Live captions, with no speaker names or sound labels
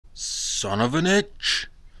Son of an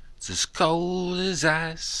itch, it's as cold as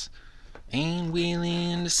ice, ain't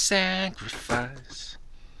willing to sacrifice.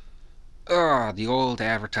 The old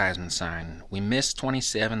advertisement sign. We missed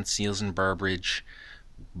 27 Seals and Burbridge,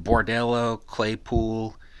 Bordello,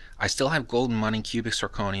 Claypool. I still have Golden Money, Cubic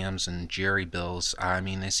Zirconiums, and Jerry Bills. I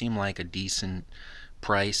mean, they seem like a decent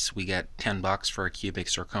price. We get $10 for a cubic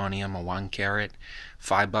zirconium, a 1 carat,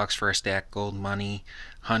 $5 for a stack gold money,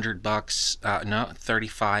 $100, no,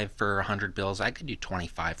 35 for 100 bills. I could do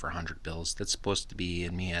 25 for 100 bills. That's supposed to be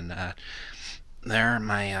in me. And there,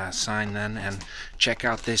 my sign then. And check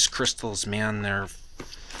out these crystals, man. They're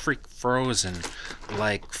freak frozen,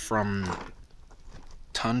 like from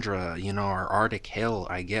tundra, or Arctic hill,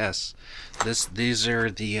 I guess. These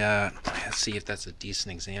are the. Let's see if that's a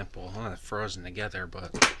decent example. They're frozen together,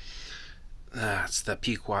 but it's the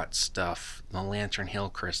Pequot stuff, the Lantern Hill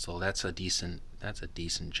crystal. That's a decent. That's a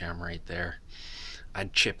decent gem right there.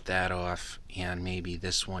 I'd chip that off, and maybe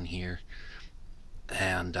this one here,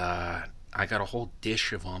 and I got a whole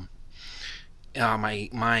dish of them.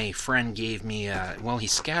 My friend gave me he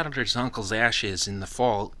scattered his uncle's ashes in the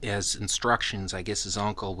fall as instructions. I guess his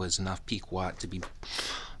uncle was enough Pequot to be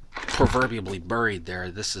proverbially buried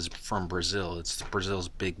there. This is from Brazil. It's Brazil's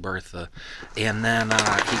Big Bertha. And then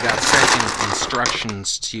he got second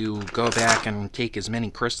instructions to go back and take as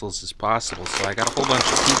many crystals as possible. So I got a whole bunch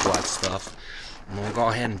of Pequot stuff. And we'll go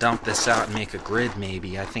ahead and dump this out and make a grid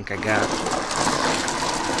maybe. I think I got...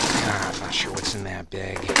 I'm not sure what's in that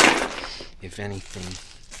bag. If anything,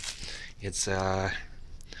 it's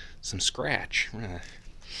some scratch.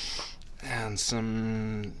 And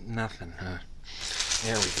some nothing, huh?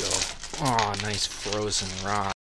 There we go. Oh, nice frozen rock.